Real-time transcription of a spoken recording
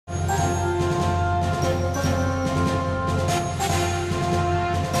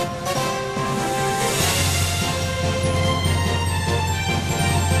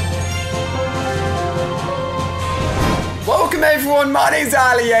everyone, my name's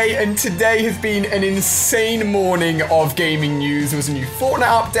Ali-A, and today has been an insane morning of gaming news. There was a new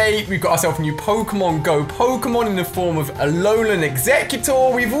Fortnite update, we've got ourselves a new Pokemon Go Pokemon in the form of Alolan Executor.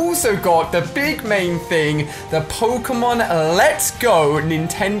 We've also got the big main thing, the Pokemon Let's Go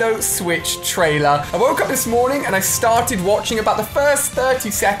Nintendo Switch trailer. I woke up this morning and I started watching about the first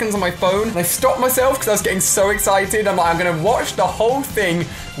 30 seconds on my phone, and I stopped myself because I was getting so excited. I'm like, I'm gonna watch the whole thing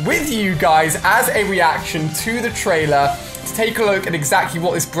with you guys as a reaction to the trailer to take a look at exactly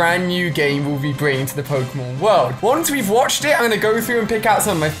what this brand new game will be bringing to the Pokemon world. Once we've watched it, I'm going to go through and pick out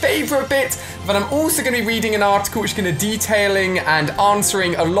some of my favorite bits, but I'm also going to be reading an article which is going to detailing and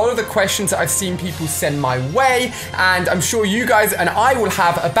answering a lot of the questions that I've seen people send my way, and I'm sure you guys and I will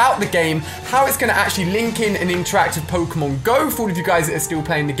have about the game, how it's going to actually link in and interact with Pokemon Go for all of you guys that are still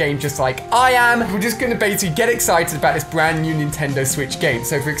playing the game just like I am. We're just going to basically get excited about this brand new Nintendo Switch game.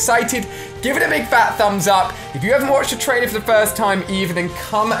 So if you're excited, give it a big fat thumbs up. If you haven't watched the trailer for the first time either, then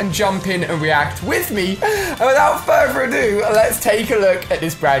come and jump in and react with me. And without further ado, let's take a look at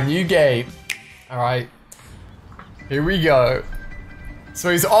this brand new game. Alright, here we go. So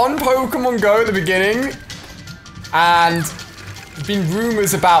he's on Pokemon Go at the beginning, and there's been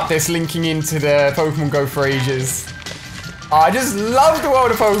rumors about this linking into the Pokemon Go for ages. I just love the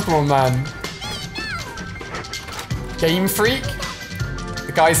world of Pokemon, man. Game Freak,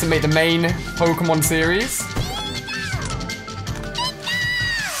 the guys that made the main Pokemon series.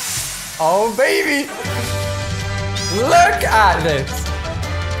 Oh, baby! Look at this!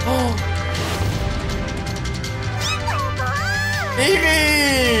 Oh.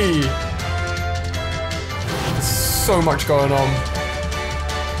 Eevee! There's so much going on.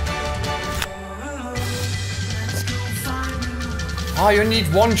 Oh, you only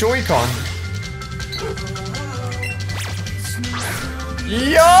need one Joy-Con.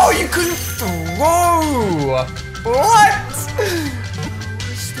 Yo, you couldn't throw! What?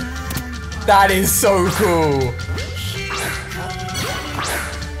 That is so cool.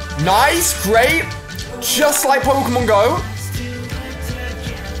 Nice, great. Just like Pokemon Go.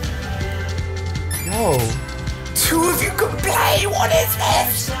 Yo, two of you can play. What is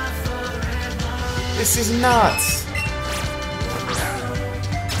this? This is nuts.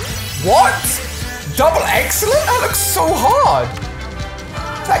 What? Double excellent? That looks so hard.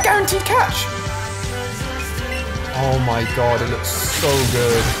 Is that guaranteed catch? Oh my god, it looks so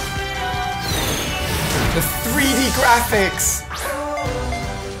good. The 3D graphics.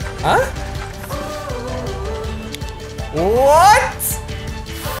 Huh? What?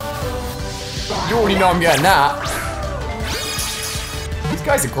 You already know I'm getting that. These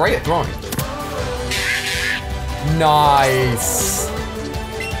guys are great at drawing. Nice.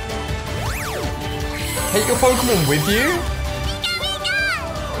 Take your Pokemon with you?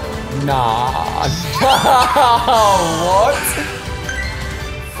 Nah. What?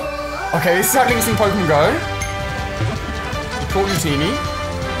 Okay, this is how links in Pokemon Go. You caught Utini.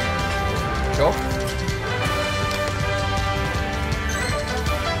 Job.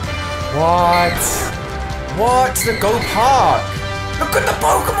 What? What? The Go Park. Look at the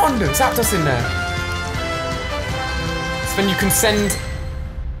Pokemon. There's Zapdos in there. So then you can send...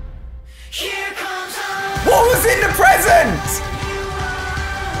 What was in the present?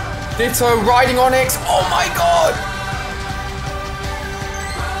 Ditto, riding Onix. Oh my god.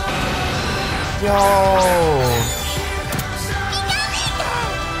 Yo.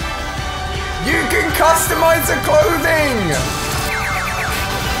 You can customize the clothing.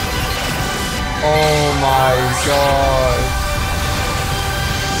 Oh my god.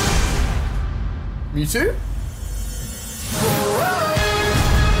 Mewtwo?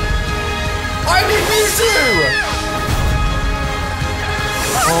 I need Mewtwo!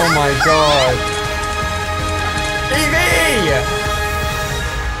 Oh my god. Eevee!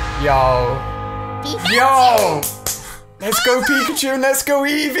 Yo. Yo! Let's go Pikachu and let's go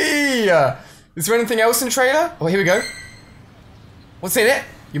Eevee! Is there anything else in the trailer? Oh, here we go. What's in it?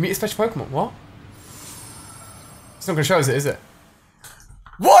 You meet a special Pokemon. What? It's not gonna show us it, is it?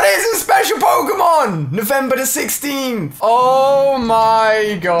 What is a special Pokemon? November the 16th. Oh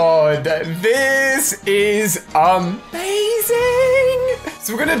my god. This is amazing.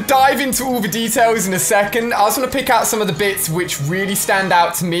 So we're gonna dive into all the details in a second. I just wanna pick out some of the bits which really stand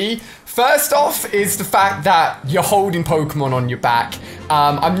out to me First off is the fact that you're holding Pokemon on your back.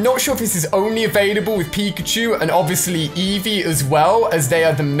 I'm not sure if this is only available with Pikachu and obviously Eevee as well, as they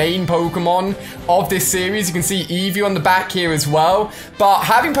are the main Pokemon of this series. You can see Eevee on the back here as well. But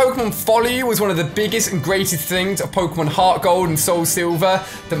having Pokemon follow you was one of the biggest and greatest things of Pokemon Heart Gold and Soul Silver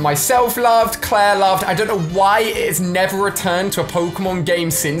that myself loved, Claire loved. I don't know why it has never returned to a Pokemon game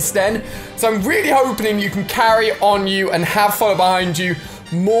since then. So I'm really hoping you can carry on you and have follow behind you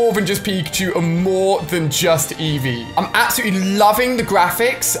more than just Pikachu and more than just Eevee. I'm absolutely loving the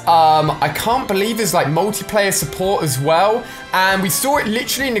graphics. I can't believe there's like multiplayer support as well. And we saw it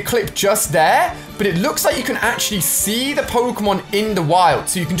literally in the clip just there, but it looks like you can actually see the Pokemon in the wild.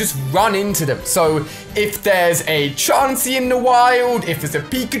 So you can just run into them. So if there's a Chansey in the wild, if there's a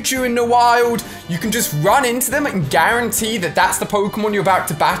Pikachu in the wild, you can just run into them and guarantee that that's the Pokemon you're about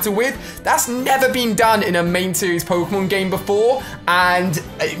to battle with. That's never been done in a main series Pokemon game before. And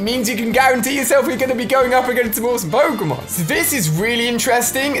it means you can guarantee yourself you're going to be going up against some awesome Pokemon. So this is really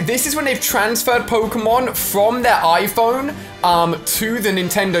interesting. This is when they've transferred Pokemon from their iPhone to the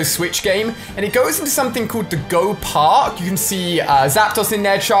Nintendo Switch game, and it goes into something called the Go Park. You can see Zapdos in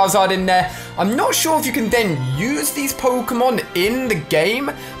there, Charizard in there. I'm not sure if you can then use these Pokemon in the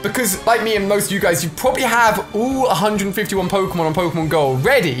game, because like me and most of you guys, you probably have all 151 Pokemon on Pokemon Go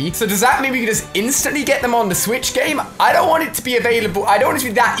already. So does that mean we can just instantly get them on the Switch game? I don't want it to be available. I don't want it to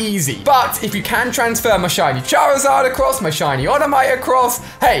be that easy. But if you can transfer my shiny Charizard across, my shiny Onomite across,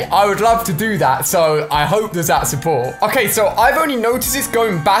 hey, I would love to do that. So I hope there's that support. Okay, so I've only noticed this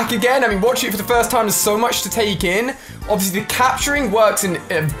going back again. I mean, watching it for the first time, there's so much to take in. Obviously, the capturing works in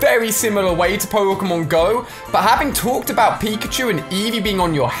a very similar way to Pokemon Go, but having talked about Pikachu and Eevee being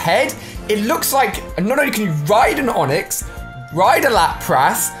on your head, it looks like not only can you ride an Onix, ride a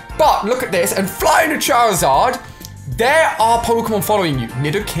Lapras, but look at this, and fly in a Charizard. There are Pokemon following you.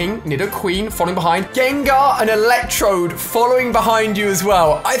 Nidoking, Nidoqueen following behind. Gengar and Electrode following behind you as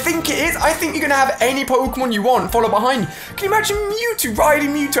well. I think it is. I think you're going to have any Pokemon you want follow behind you. Can you imagine Mewtwo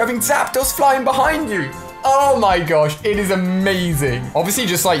riding Mewtwo, having Zapdos flying behind you? Oh my gosh, it is amazing. Obviously,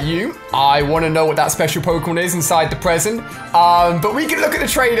 just like you, I want to know what that special Pokemon is inside the present. But we can look at the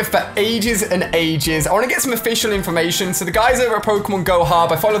trailer for ages and ages. I want to get some official information. So the guys over at Pokemon Go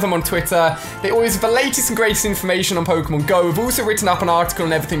Hub, I follow them on Twitter. They always have the latest and greatest information on Pokemon Go. We've also written up an article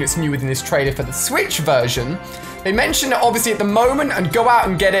on everything that's new within this trailer for the Switch version. They mentioned that obviously at the moment, and go out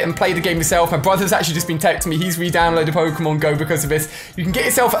and get it and play the game yourself. My brother's actually just been texting me. He's re-downloaded Pokemon Go because of this. You can get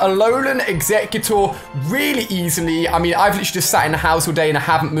yourself a Alolan Executor really easily. I mean, I've literally just sat in the house all day and I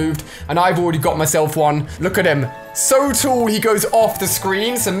haven't moved, and I've already got myself one. Look at him. So tall, he goes off the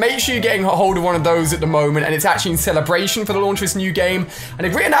screen. So make sure you're getting a hold of one of those at the moment, and it's actually in celebration for the launch of this new game. And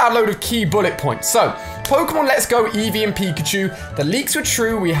they've written out a load of key bullet points. So, Pokemon Let's Go Eevee and Pikachu. The leaks were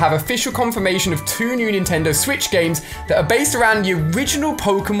true. We have official confirmation of 2 new Nintendo Switch games that are based around the original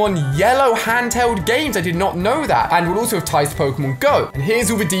Pokemon Yellow handheld games. I did not know that. And will also have ties to Pokemon Go. And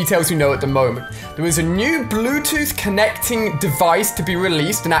here's all the details we know at the moment. There is a new Bluetooth connecting device to be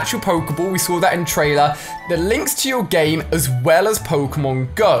released, an actual Pokeball. We saw that in the trailer. That links to your game as well as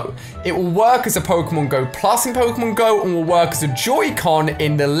Pokemon Go. It will work as a Pokemon Go Plus in Pokemon Go, and will work as a Joy-Con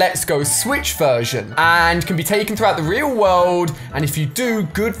in the Let's Go Switch version, and can be taken throughout the real world, and if you do,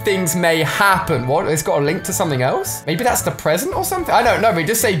 good things may happen. What? It's got a link to something else? Maybe that's the present or something? I don't know, but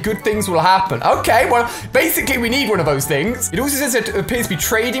just say good things will happen. Okay, well, basically we need one of those things. It also says it appears to be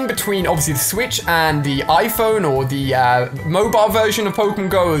trading between obviously the Switch and the iPhone or the mobile version of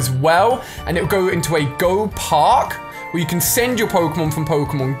Pokemon Go as well, and it will go into a Go Park, where you can send your Pokemon from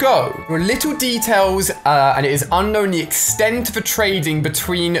Pokemon Go. There are little details, and it is unknown the extent of the trading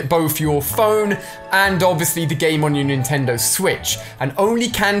between both your phone and obviously the game on your Nintendo Switch. And only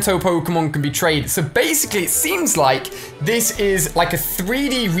Kanto Pokemon can be traded. So basically, it seems like this is like a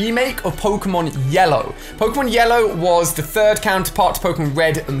 3D remake of Pokemon Yellow. Pokemon Yellow was the third counterpart to Pokemon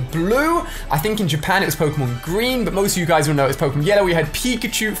Red and Blue. I think in Japan it was Pokemon Green, but most of you guys will know it's Pokemon Yellow. We had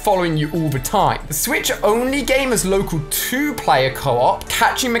Pikachu following you all the time. The Switch-only game has local 2-player co-op,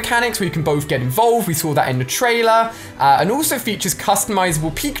 catching mechanics where you can both get involved. We saw that in the trailer, and also features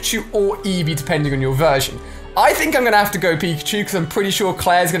customizable Pikachu or Eevee depending on your version. I think I'm going to have to go Pikachu because I'm pretty sure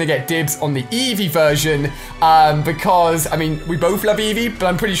Claire's going to get dibs on the Eevee version because, I mean, we both love Eevee, but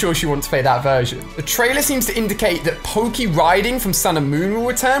I'm pretty sure she wants to play that version. The trailer seems to indicate that Poke Riding from Sun and Moon will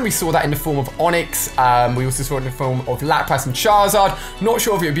return. We saw that in the form of Onix. We also saw it in the form of Lapras and Charizard. Not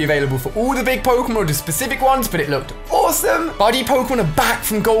sure if it would be available for all the big Pokemon or the specific ones, but it looked awesome. Buddy Pokemon are back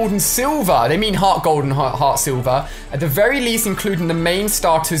from Gold and Silver. They mean Heart Gold and Heart Silver. At the very least, including the main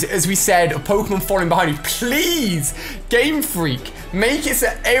starters, as we said, of Pokemon falling behind you. Please, Game Freak, Make it so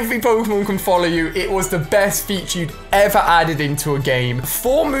every Pokemon can follow you. It was the best feature you'd ever added into a game.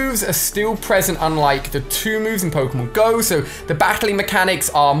 4 moves are still present, unlike the 2 moves in Pokemon Go. So the battling mechanics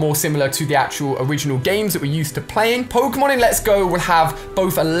are more similar to the actual original games that we're used to playing. Pokemon in Let's Go will have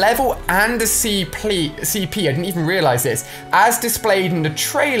both a level and a CP. I didn't even realize this, as displayed in the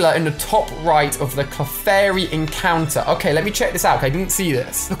trailer in the top right of the Clefairy encounter. Okay, let me check this out. I didn't see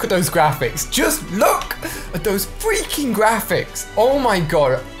this. Look at those graphics. Just look at those freaking graphics. Oh my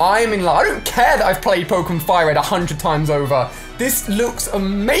god, I am in love. I don't care that I've played Pokemon Fire Red 100 times over. This looks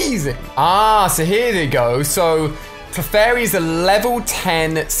amazing. Ah, so here they go. So Clefairy is a level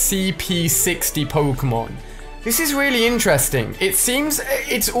 10 CP 60 Pokemon. This is really interesting. It seems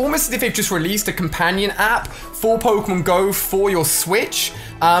it's almost as if they've just released a companion app for Pokemon Go for your Switch,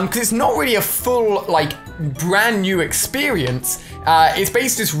 because it's not really a full, like, brand new experience. It's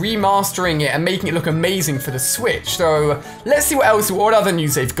basically just remastering it and making it look amazing for the Switch. So let's see what other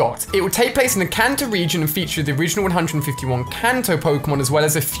news they've got. It will take place in the Kanto region and feature the original 151 Kanto Pokemon, as well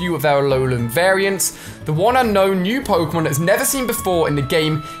as a few of their Alolan variants. The one unknown new Pokemon that has never seen before in the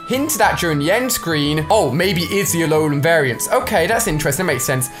game, hinted at during the end screen. Oh, maybe it's the Alolan variants. Okay, that's interesting. That makes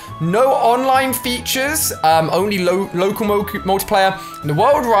sense. No online features, only local multiplayer. And the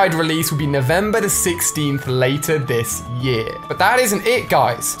worldwide release will be November the 16th later this year. But that isn't it,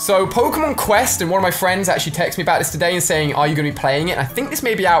 guys. So Pokemon Quest, and one of my friends actually texted me about this today and saying, are you going to be playing it? And I think this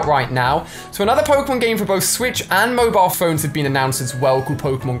may be out right now. So another Pokemon game for both Switch and mobile phones have been announced as well, called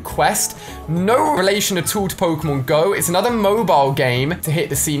Pokemon Quest. No relation at all to Pokemon Go. It's another mobile game to hit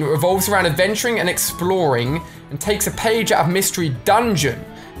the scene. It revolves around adventuring and exploring and takes a page out of Mystery Dungeon,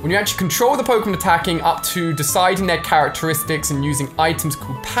 when you actually control the Pokemon attacking, up to deciding their characteristics and using items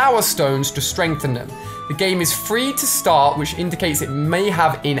called Power Stones to strengthen them. The game is free to start, which indicates it may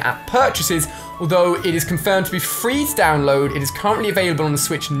have in-app purchases, although it is confirmed to be free to download. It is currently available on the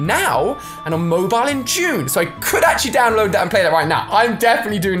Switch now and on mobile in June. So I could actually download that and play that right now. I'm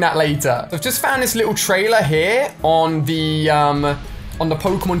definitely doing that later. So I've just found this little trailer here on the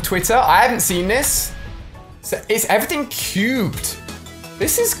Pokemon Twitter. I haven't seen this. So it's everything cubed.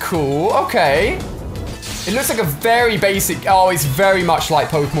 This is cool. Okay. It looks like a very basic... Oh, it's very much like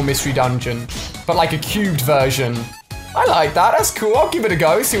Pokemon Mystery Dungeon, but like a cubed version. I like that. That's cool. I'll give it a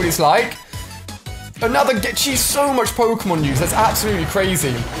go, see what it's like. Geez, so much Pokemon news. That's absolutely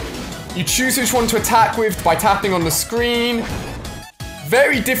crazy. You choose which one to attack with by tapping on the screen.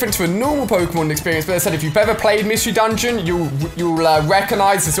 Very different to a normal Pokemon experience, but as I said, if you've ever played Mystery Dungeon, you'll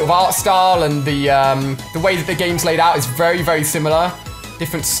recognize the sort of art style, and the way that the game's laid out is very, very similar.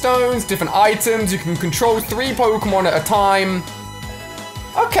 Different stones, different items. You can control 3 Pokemon at a time.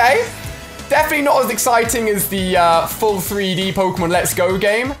 Okay. Definitely not as exciting as the full 3D Pokemon Let's Go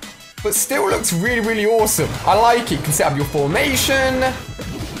game, but still looks really, really awesome. I like it. You can set up your formation.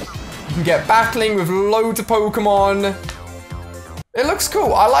 You can get battling with loads of Pokemon. It looks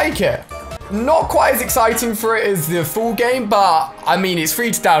cool. I like it. Not quite as exciting for it as the full game, but I mean, it's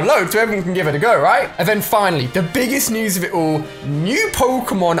free to download, so everyone can give it a go, right? And then finally, the biggest news of it all, new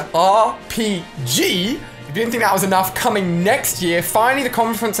Pokemon RPG. If you didn't think that was enough, coming next year, finally the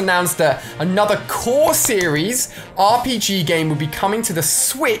conference announced that another core series RPG game will be coming to the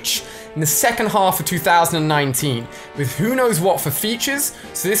Switch in the second half of 2019, with who knows what for features.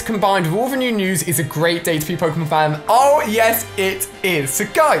 So this, combined with all the new news, is a great day to be a Pokemon fan. Oh yes, it is. So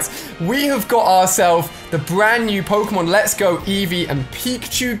guys, we have got ourselves the brand new Pokemon Let's Go Eevee and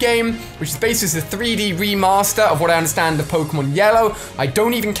Pikachu game, which is basically a 3D remaster of what I understand of Pokemon Yellow. I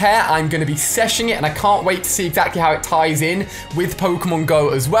don't even care. I'm going to be seshing it, and I can't wait to see exactly how it ties in with Pokemon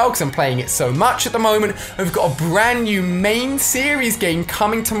Go as well, because I'm playing it so much at the moment. And we've got a brand new main series game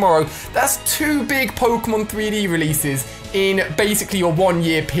coming tomorrow. That's 2 big Pokemon 3D releases in basically your 1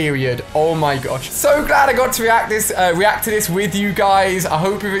 year period. Oh my gosh. So glad I got to react to this with you guys. I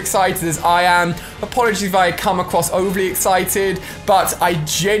hope you're excited as I am. Apologies if I come across overly excited, but I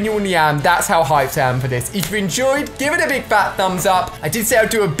genuinely am. That's how hyped I am for this. If you enjoyed, give it a big fat thumbs up. I did say I'd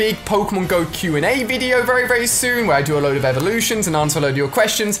do a big Pokemon Go Q&A video very, very soon, where I do a load of evolutions and answer a load of your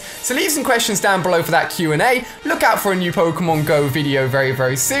questions. So leave some questions down below for that Q&A. Look out for a new Pokemon Go video very,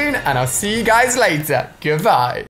 very soon, and I'll see you guys later. Goodbye.